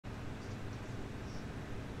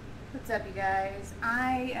What's up, you guys?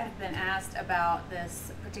 I have been asked about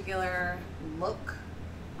this particular look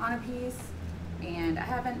on a piece, and I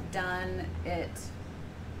haven't done it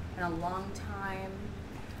in a long time,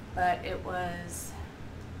 but it was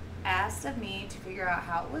asked of me to figure out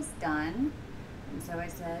how it was done, and so I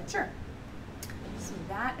said, sure. So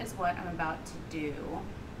that is what I'm about to do.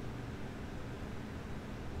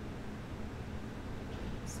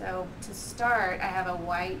 So to start, I have a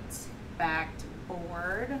white backed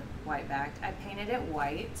board, white backed. I painted it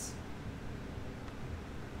white.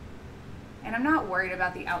 And I'm not worried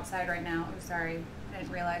about the outside right now. I'm sorry, I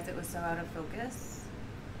didn't realize it was so out of focus.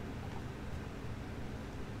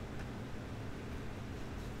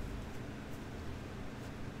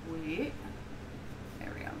 Wait,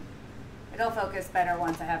 there we go. It'll focus better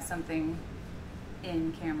once I have something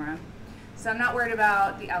in camera. So I'm not worried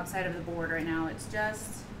about the outside of the board right now. It's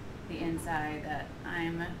just the inside that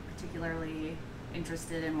I'm particularly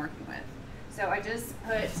interested in working with. So I just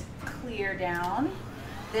put clear down.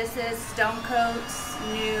 This is Stone Coat's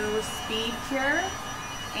new Speed Cure,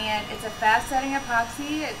 and it's a fast setting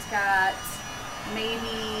epoxy. It's got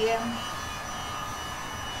maybe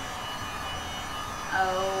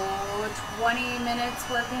 20 minutes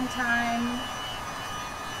working time,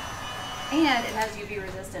 and it has UV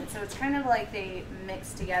resistant. So it's kind of like they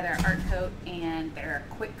mix together Art Coat and their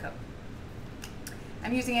Quick Coat.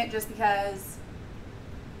 I'm using it just because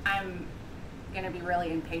I'm gonna be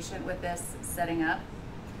really impatient with this setting up.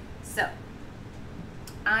 So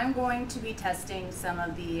I'm going to be testing some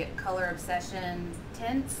of the Color Obsession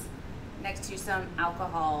tints next to some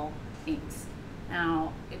alcohol inks.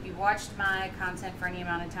 Now, if you've watched my content for any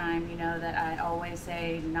amount of time, you know that I always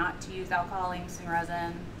say not to use alcohol inks and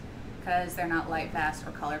resin because they're not light fast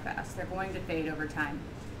or color fast. They're going to fade over time.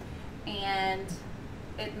 And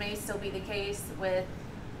it may still be the case with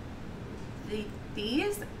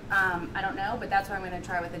these. I don't know, but that's what I'm going to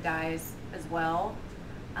try with the dyes as well,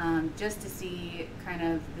 just to see kind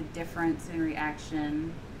of the difference in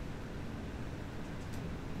reaction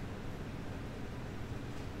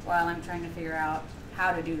while I'm trying to figure out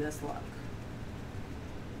how to do this look.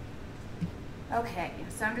 Okay,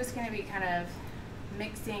 so I'm just going to be kind of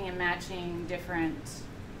mixing and matching different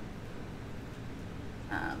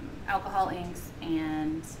alcohol inks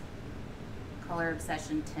and Color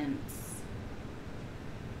Obsession tints.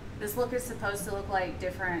 This look is supposed to look like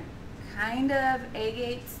different kind of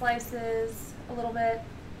agate slices a little bit.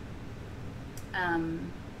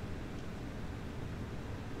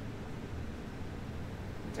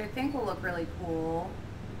 Which I think will look really cool.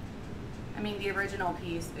 I mean, the original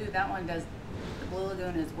piece, ooh, that one does, the Blue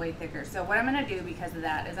Lagoon is way thicker. So what I'm gonna do because of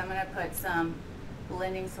that is I'm gonna put some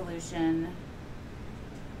blending solution.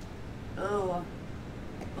 Ooh,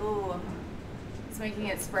 it's making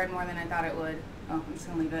it spread more than I thought it would. Oh, I'm just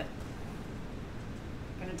gonna leave it.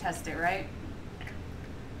 Gonna test it, right?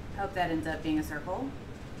 Hope that ends up being a circle.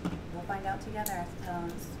 We'll find out together, I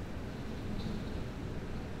suppose.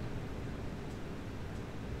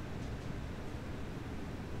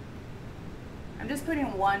 I'm just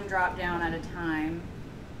putting one drop down at a time.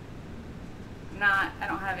 I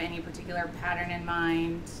don't have any particular pattern in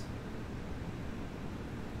mind.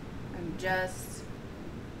 I'm just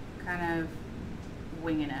kind of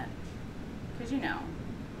winging it, because you know,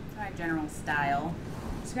 it's my general style.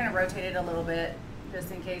 I'm just gonna rotate it a little bit,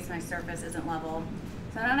 just in case my surface isn't level.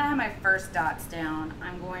 So now that I have my first dots down,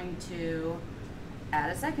 I'm going to add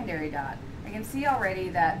a secondary dot. I can see already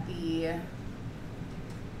that the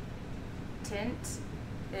tint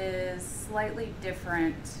is slightly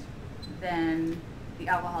different than the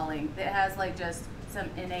alcohol ink. It has like just some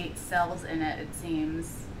innate cells in it, it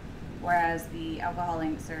seems, whereas the alcohol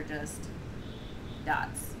inks are just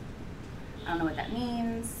dots. I don't know what that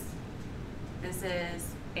means. This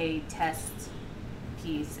is a test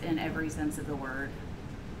piece in every sense of the word.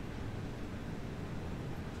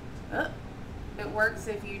 Oh, it works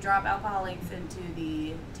if you drop alcohol inks into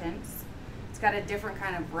the tints. It's got a different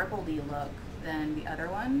kind of rippledy look than the other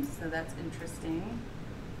ones, so that's interesting.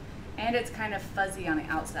 And it's kind of fuzzy on the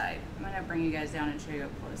outside. I'm gonna bring you guys down and show you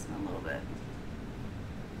up close in a little bit.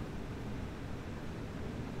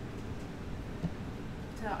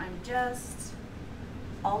 So I'm just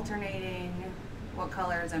alternating what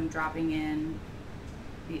colors I'm dropping in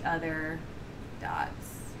the other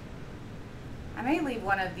dots. I may leave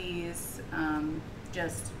one of these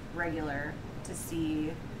just regular to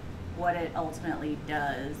see what it ultimately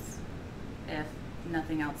does if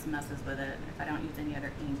nothing else messes with it, if I don't use any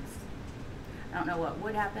other inks. I don't know what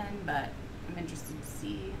would happen, but I'm interested to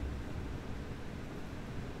see.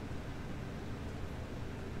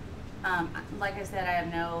 Like I said, I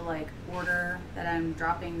have no like order that I'm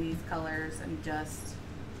dropping these colors. I'm just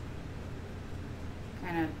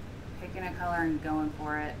kind of picking a color and going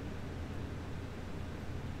for it.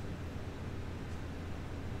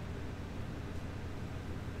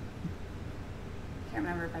 Can't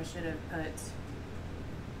remember if I should have put a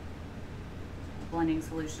blending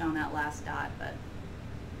solution on that last dot, but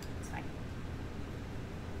it's fine.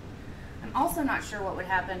 I'm also not sure what would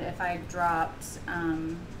happen if I dropped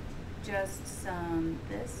just some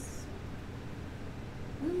this.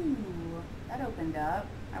 Ooh, that opened up.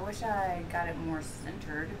 I wish I got it more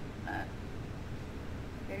centered, but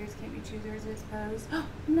bears can't be choosers, I suppose. Oh,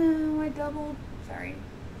 no, I double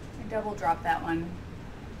dropped that one.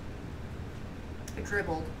 I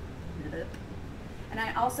dribbled. And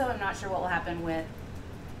I also am not sure what will happen with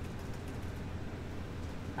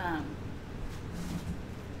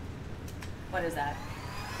what is that?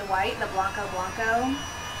 The white, the Blanco Blanco,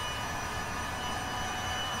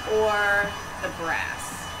 or the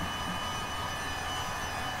brass.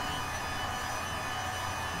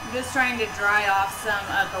 I'm just trying to dry off some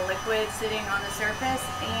of the liquid sitting on the surface,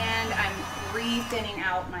 and I'm re-thinning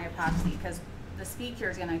out my epoxy because the speed cure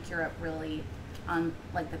is going to cure up really on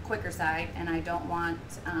like the quicker side, and I don't want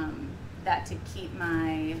that to keep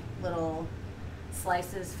my little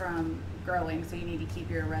slices from growing, so you need to keep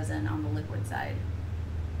your resin on the liquid side.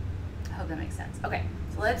 I hope that makes sense. Okay,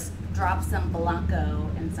 so let's drop some Blanco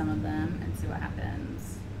in some of them and see what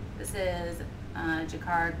happens. This is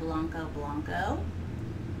Jacquard Blanco Blanco.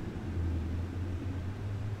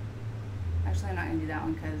 Actually, I'm not going to do that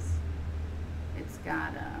one because it's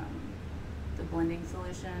got the blending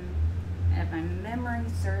solution. And if my memory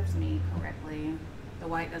serves me correctly, the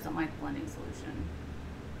white doesn't like blending solution.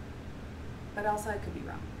 But also I could be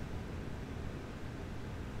wrong.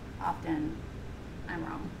 Often I'm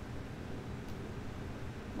wrong.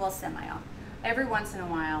 Well, semi-off. Every once in a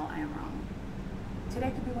while I am wrong.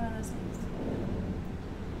 Today could be one of those things.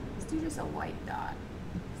 Let's do just a white dot.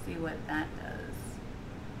 See what that does.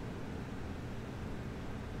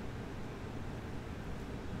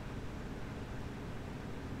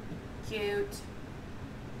 Cute.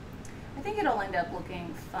 I think it'll end up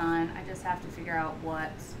looking fun. I just have to figure out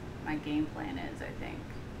what my game plan is, I think.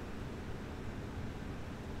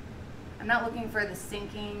 I'm not looking for the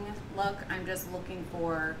sinking look. I'm just looking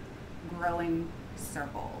for growing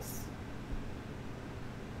circles.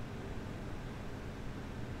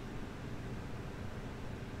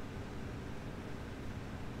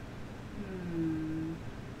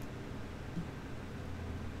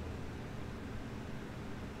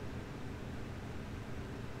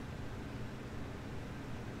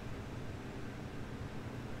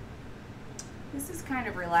 This is kind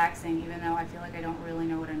of relaxing, even though I feel like I don't really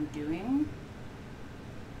know what I'm doing.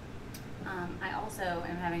 I also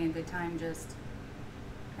am having a good time just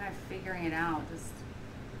kind of figuring it out, just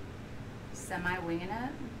semi-winging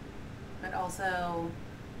it. But also,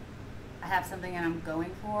 I have something that I'm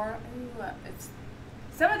going for. Ooh,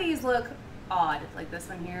 some of these look odd, like this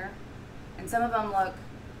one here, and some of them look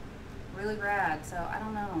really rad. So I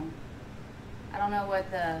don't know. I don't know what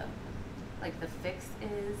the fix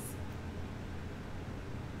is.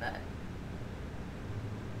 But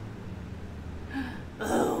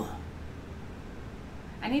oh,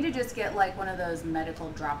 I need to just get like one of those medical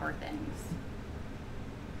dropper things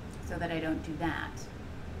so that I don't do that.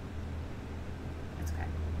 That's okay.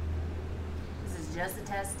 This is just a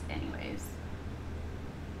test anyways.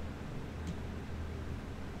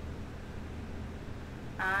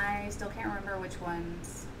 I still can't remember which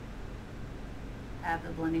ones have the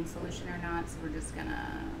blending solution or not, so we're just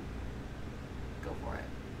gonna go for it.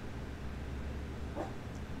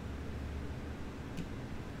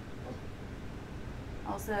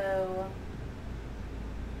 Also,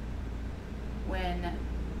 when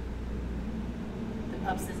the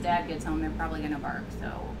pups' dad gets home, they're probably going to bark,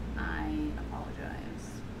 so I apologize.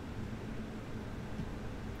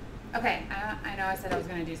 Okay, I know I said I was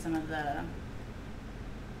going to do some of the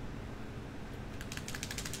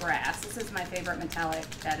brass. This is my favorite metallic.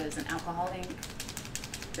 That is an alcohol ink.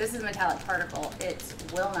 This is metallic particle. It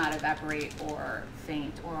will not evaporate or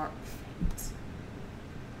faint It's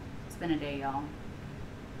been a day, y'all.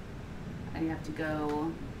 I have to go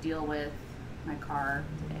deal with my car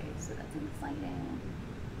today, so that's exciting.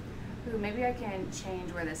 Ooh, maybe I can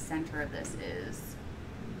change where the center of this is.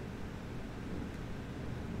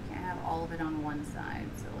 Can't have all of it on one side,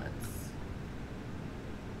 so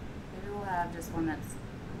maybe we'll have just one that's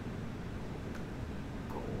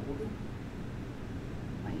gold.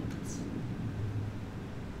 White.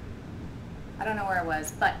 I don't know where I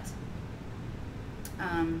was, but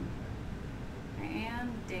I I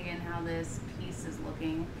am digging how this piece is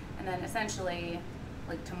looking. And then essentially,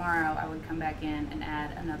 like tomorrow, I would come back in and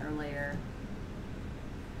add another layer.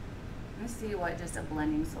 Let me see what just a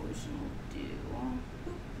blending solution will do.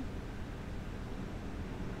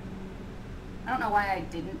 I don't know why I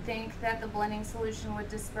didn't think that the blending solution would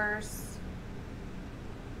disperse.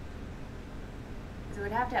 Because it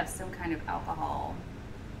would have to have some kind of alcohol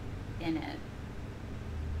in it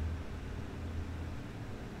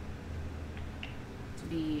to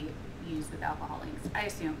be used with alcohol inks. I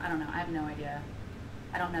assume, I don't know, I have no idea.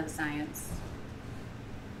 I don't know the science.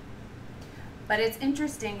 But it's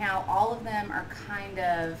interesting how all of them are kind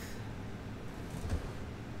of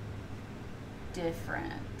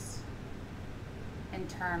different in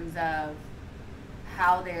terms of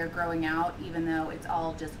how they're growing out, even though it's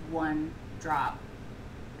all just one drop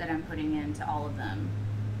that I'm putting into all of them.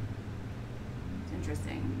 It's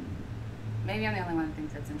interesting. Maybe I'm the only one that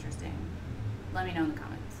thinks that's interesting. Let me know in the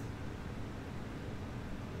comments.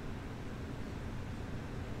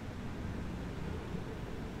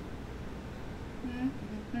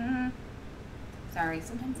 Sorry,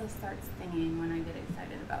 sometimes I'll start singing when I get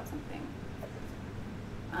excited about something.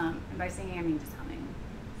 And by singing, I mean just humming.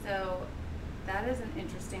 So that is an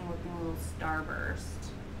interesting looking little starburst.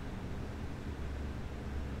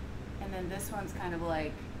 And then this one's kind of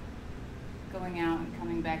like going out and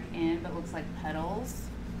coming back in, but looks like petals.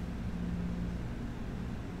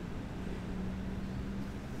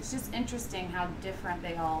 It's just interesting how different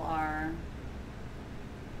they all are,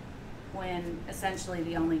 when essentially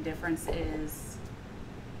the only difference is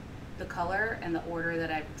the color and the order that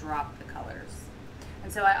I've dropped the colors.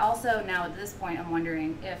 And so I also, now at this point, I'm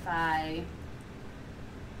wondering if I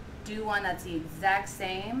do one that's the exact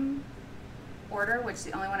same order, which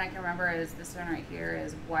the only one I can remember is this one right here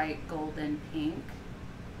is white, golden, pink.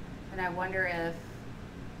 And I wonder if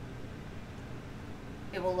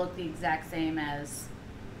it will look the exact same as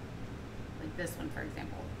like this one, for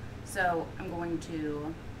example. So I'm going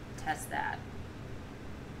to test that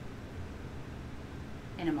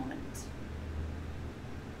in a moment.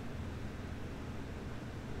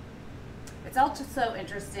 It's also so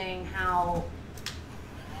interesting how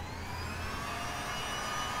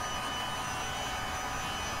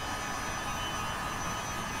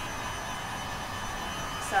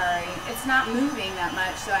sorry, it's not moving that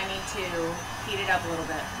much, so I need to heat it up a little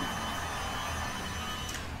bit.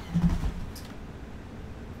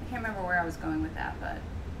 I can't remember where I was going with that, but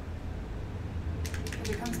if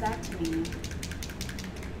it comes back to me,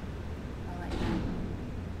 I'll let you know.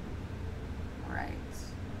 All right,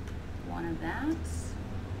 one of that.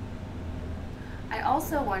 I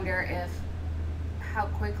also wonder if how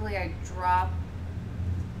quickly I drop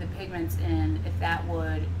the pigments in, if that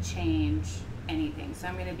would change anything. So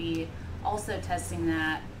I'm going to be also testing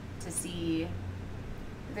that to see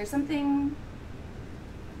if there's something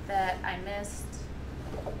that I missed,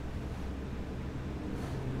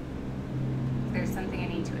 if there's something I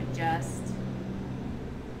need to adjust.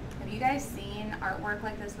 Have you guys seen artwork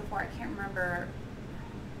like this before? I can't remember.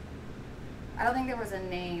 I don't think there was a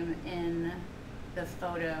name in the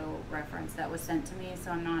photo reference that was sent to me,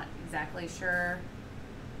 so I'm not exactly sure.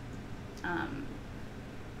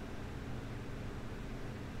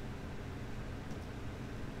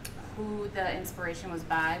 Who the inspiration was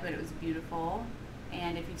by, but it was beautiful.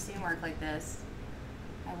 And if you've seen work like this,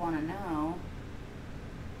 I want to know.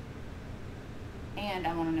 And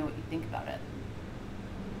I want to know what you think about it.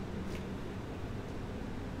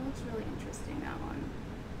 It looks really interesting, that one.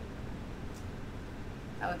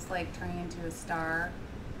 How it's like turning into a star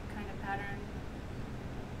kind of pattern.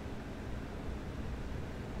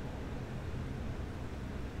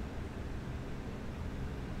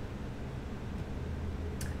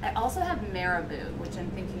 I also have Marabou, which I'm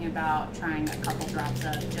thinking about trying a couple drops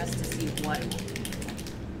of just to see what. So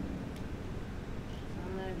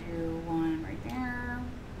I'm going to do one right there.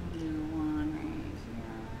 I'm going to do one right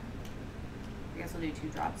here. I guess I'll do 2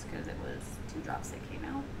 drops because it was 2 drops that came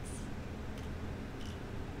out.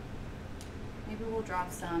 Maybe we'll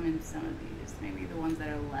drop some in some of these. Maybe the ones that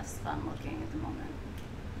are less fun looking at the moment.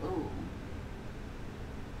 Ooh.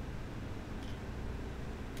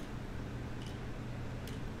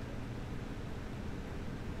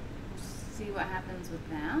 See what happens with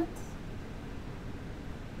that.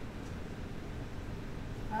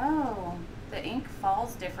 Oh, the ink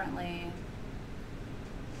falls differently.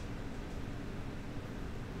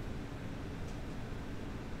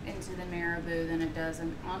 Into the Marabou than it does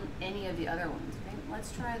on any of the other ones. I think,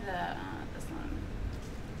 let's try the this one.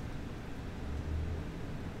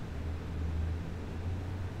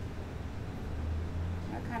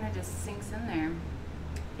 That kind of just sinks in there.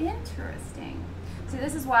 Interesting. See,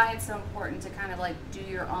 this is why it's so important to kind of like do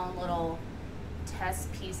your own little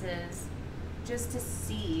test pieces just to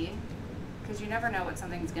see, because you never know what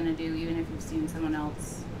something's going to do, even if you've seen someone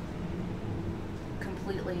else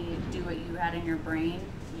completely do what you had in your brain.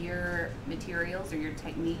 Your materials or your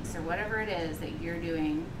techniques or whatever it is that you're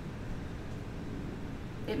doing,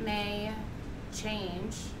 it may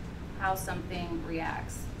change how something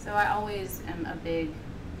reacts. So I always am a big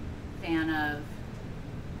fan of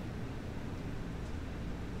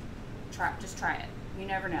just try it. You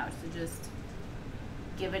never know, so just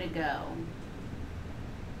give it a go.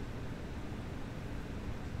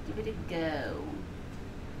 Give it a go.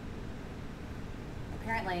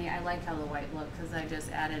 Apparently, I like how the white looks because I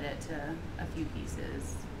just added it to a few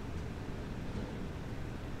pieces.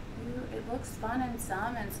 Ooh, it looks fun in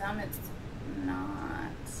some, and some it's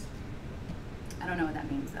not. I don't know what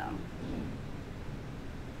that means though.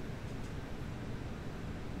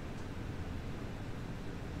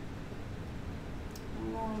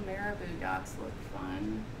 Oh, marabou dots look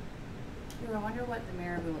fun. Ooh, I wonder what the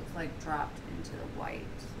marabou looks like dropped into the white.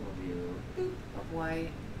 So we'll do boop of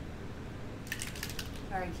white.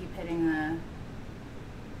 Sorry, I keep hitting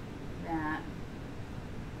that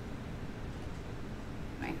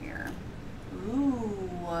my hair. Ooh.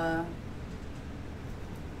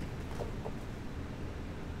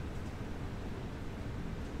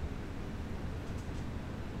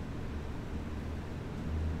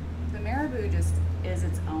 The marabou just is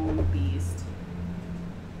its own beast.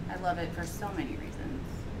 I love it for so many reasons.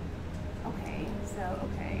 Okay, so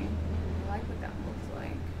okay. I like what that looks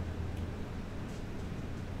like.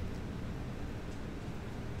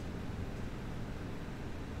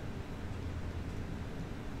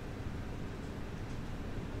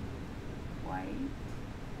 White,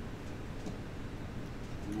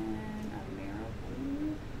 and then a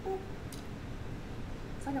marabou. Boop.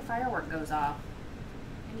 It's like a firework goes off.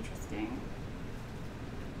 Interesting.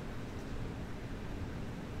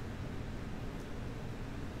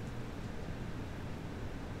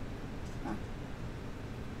 Huh.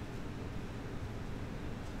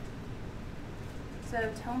 So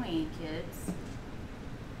tell me, kids,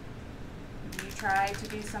 have you tried to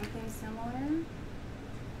do something similar?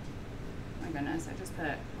 My goodness, I just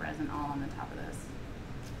put resin all on the top of this.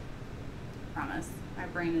 Promise. My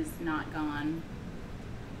brain is not gone.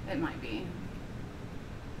 It might be.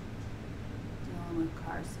 Dealing with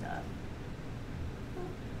car stuff.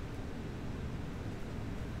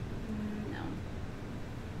 No.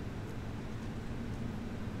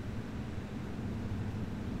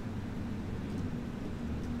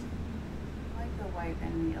 I like the white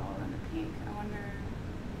and the yellow and the pink. I wonder.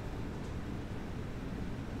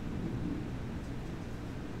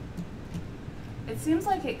 It seems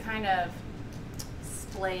like it kind of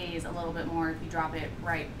splays a little bit more if you drop it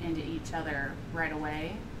right into each other right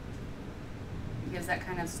away. It gives that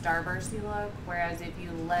kind of starbursty look, whereas if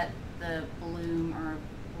you let the bloom or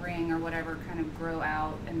ring or whatever kind of grow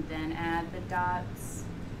out and then add the dots,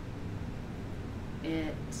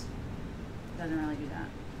 it doesn't really do that,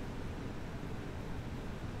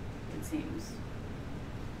 it seems.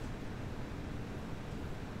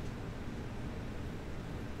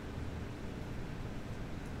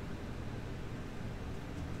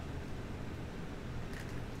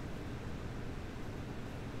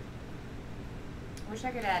 I wish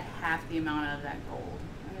I could add half the amount of that gold.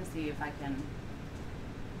 I'm gonna see if I can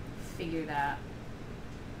figure that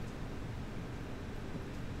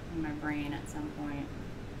in my brain at some point.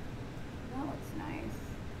 That looks nice.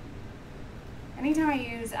 Anytime I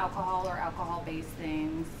use alcohol or alcohol-based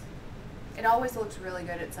things, it always looks really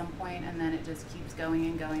good at some point, and then it just keeps going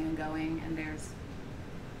and going and going, and there's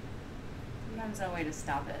sometimes no way to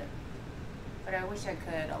stop it. But I wish I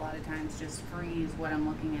could a lot of times just freeze what I'm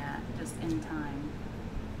looking at just in time.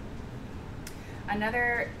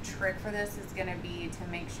 Another trick for this is going to be to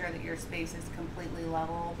make sure that your space is completely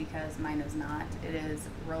level, because mine is not. It is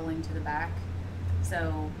rolling to the back.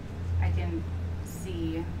 So I can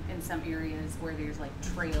see in some areas where there's like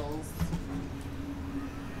trails.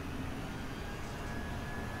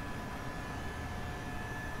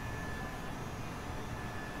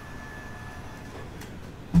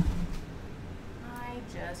 I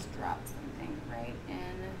just dropped something right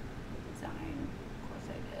in design. Of course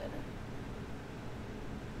I did.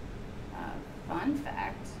 Fun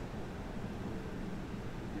fact,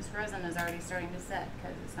 this resin is already starting to set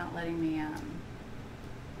because it's not letting me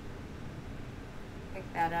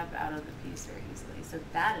pick that up out of the piece very easily. So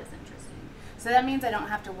that is interesting. So that means I don't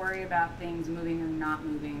have to worry about things moving or not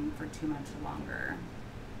moving for too much longer.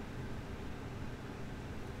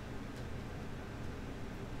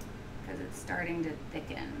 Because it's starting to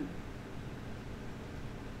thicken.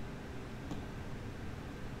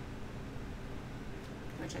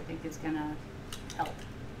 Which I think is gonna help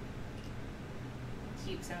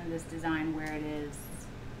keep some of this design where it is.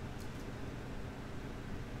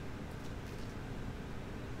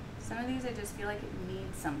 Some of these I just feel like it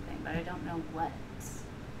needs something, but I don't know what.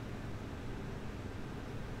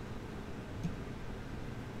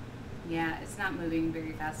 Yeah, it's not moving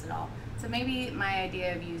very fast at all. So maybe my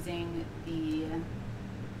idea of using the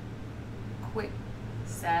quick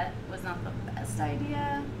set was not the best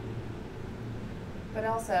idea. But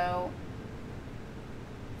also,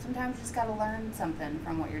 sometimes you just gotta learn something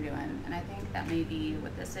from what you're doing. And I think that may be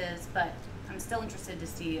what this is, but I'm still interested to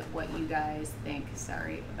see what you guys think.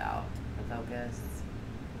 Sorry about the focus.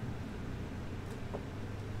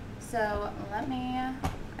 So let me,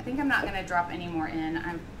 I think I'm not gonna drop any more in.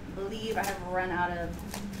 I believe I have run out of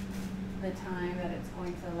the time that it's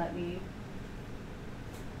going to let me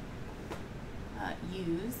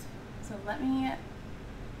use. So let me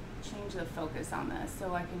change the focus on this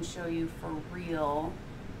so I can show you for real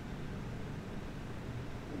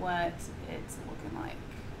what it's looking like.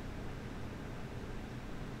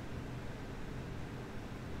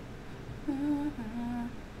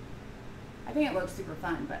 I think it looks super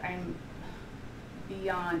fun, but I'm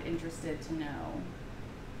beyond interested to know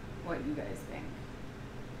what you guys think.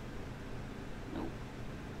 Nope.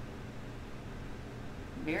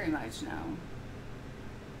 Very much no.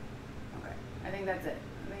 Okay, I think that's it.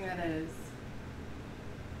 I think that is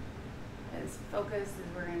as focused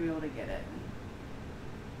as we're going to be able to get it.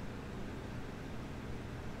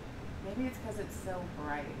 Maybe it's because it's so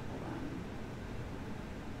bright. Hold on.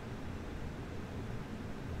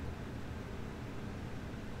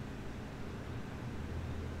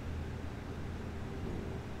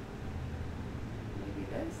 Maybe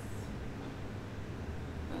this.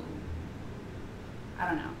 Ooh. I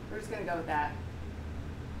don't know. We're just going to go with that.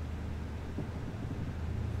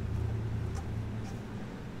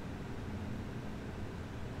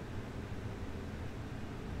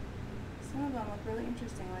 Some of them look really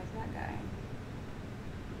interesting, like that guy.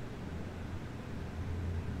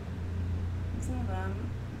 And some of them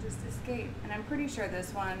just escape. And I'm pretty sure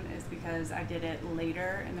this one is because I did it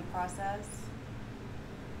later in the process.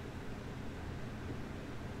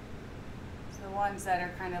 So the ones that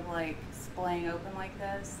are kind of like splaying open like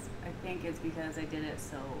this, I think it's because I did it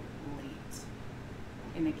so late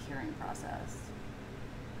in the curing process.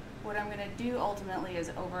 What I'm gonna do ultimately is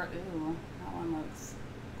ooh, that one looks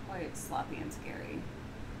quite sloppy and scary.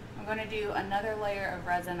 I'm going to do another layer of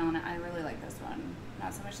resin on it. I really like this one.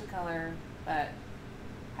 Not so much the color, but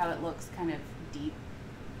how it looks kind of deep.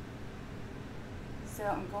 So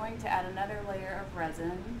I'm going to add another layer of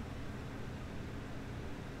resin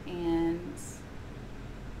and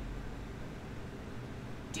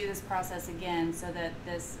do this process again so that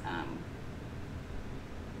this,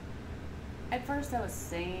 at first I was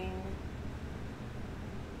saying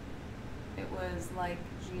it was like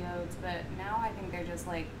geodes, but now I think they're just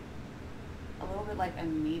like a little bit like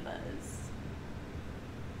amoebas.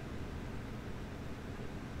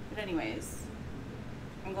 But anyways,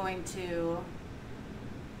 I'm going to,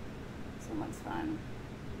 this one looks fun.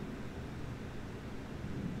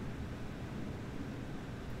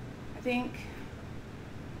 I think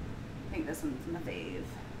this one's my fave.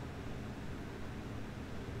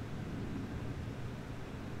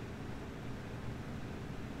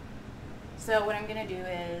 So what I'm gonna do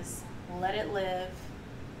is let it live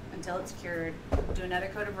until it's cured, do another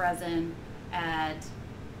coat of resin, add,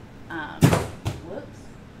 whoops,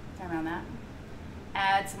 turn around that,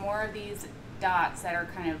 add some more of these dots that are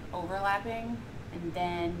kind of overlapping, and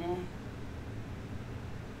then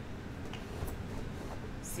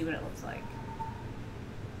see what it looks like.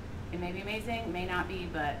 It may be amazing, may not be,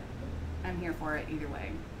 but I'm here for it either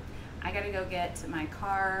way. I gotta go get my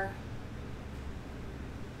car.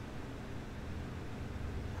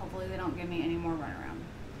 Hopefully they don't give me any more runaround.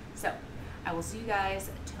 So I will see you guys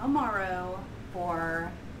tomorrow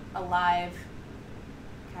for a live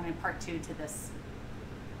kind of part 2 to this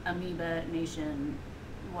Amoeba Nation,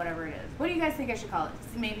 whatever it is. What do you guys think I should call it?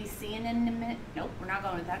 Maybe seeing in a minute? Nope, we're not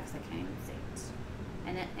going with that because I can't even say it.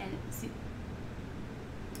 And see,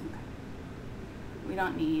 okay. We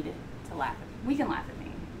don't need to laugh at me. We can laugh at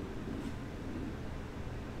me.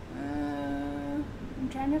 I'm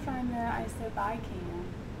trying to find the I said bye can.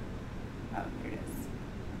 Oh, here it is.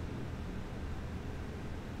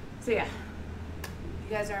 So yeah, you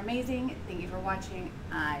guys are amazing. Thank you for watching.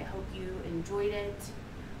 I hope you enjoyed it,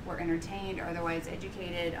 were entertained, or otherwise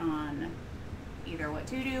educated on either what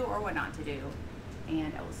to do or what not to do.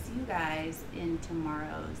 And I will see you guys in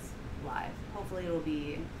tomorrow's live. Hopefully it'll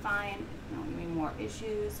be fine. No any more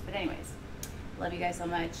issues. But anyways, love you guys so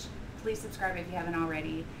much. Please subscribe if you haven't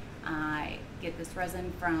already. I get this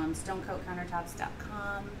resin from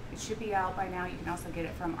stonecoatcountertops.com. It should be out by now. You can also get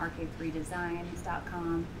it from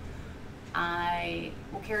arcade3designs.com. I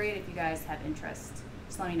will carry it if you guys have interest.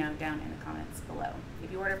 Just let me know down in the comments below.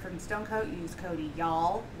 If you order from Stonecoat, use code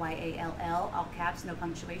YALL, Y-A-L-L, all caps, no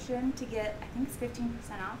punctuation, to get, I think it's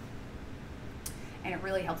 15% off. And it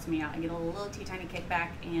really helps me out. I get a little teeny kickback,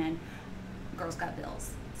 and girls got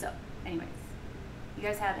bills. So anyways, you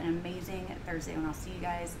guys have an amazing Thursday, and I'll see you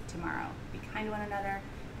guys tomorrow. Be kind to one another,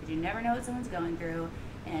 because you never know what someone's going through.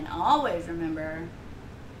 And always remember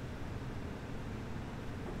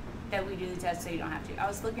that we do the test so you don't have to. I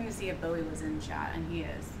was looking to see if Bowie was in shot, and he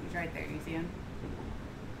is. He's right there. You see him?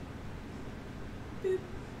 Boop.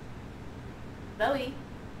 Bowie.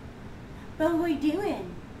 Bowie, what are you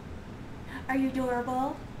doing? Are you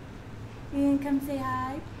adorable? You gonna come say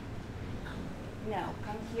hi? No,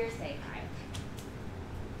 come here, say hi.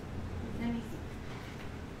 Let me see.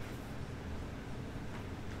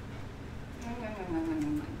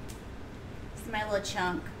 This is my little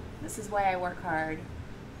chunk. This is why I work hard.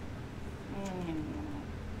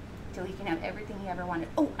 So he can have everything he ever wanted.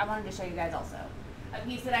 Oh, I wanted to show you guys also a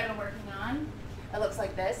piece that I've been working on. It looks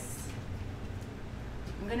like this.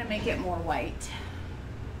 I'm gonna make it more white.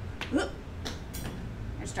 Oop.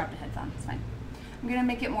 I just dropped a headphone, it's fine. I'm gonna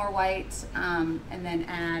make it more white and then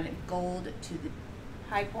add gold to the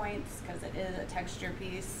high points because it is a texture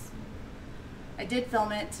piece. I did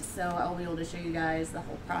film it, so I'll be able to show you guys the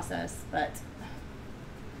whole process, but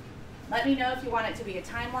let me know if you want it to be a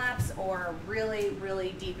time lapse or really,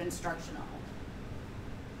 really deep instructional.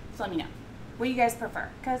 So let me know. What do you guys prefer?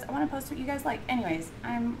 Because I want to post what you guys like. Anyways,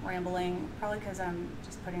 I'm rambling, probably because I'm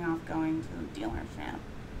just putting off going to the dealer's now.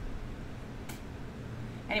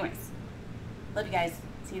 Anyways, love you guys.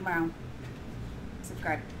 See you tomorrow.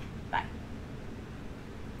 Subscribe.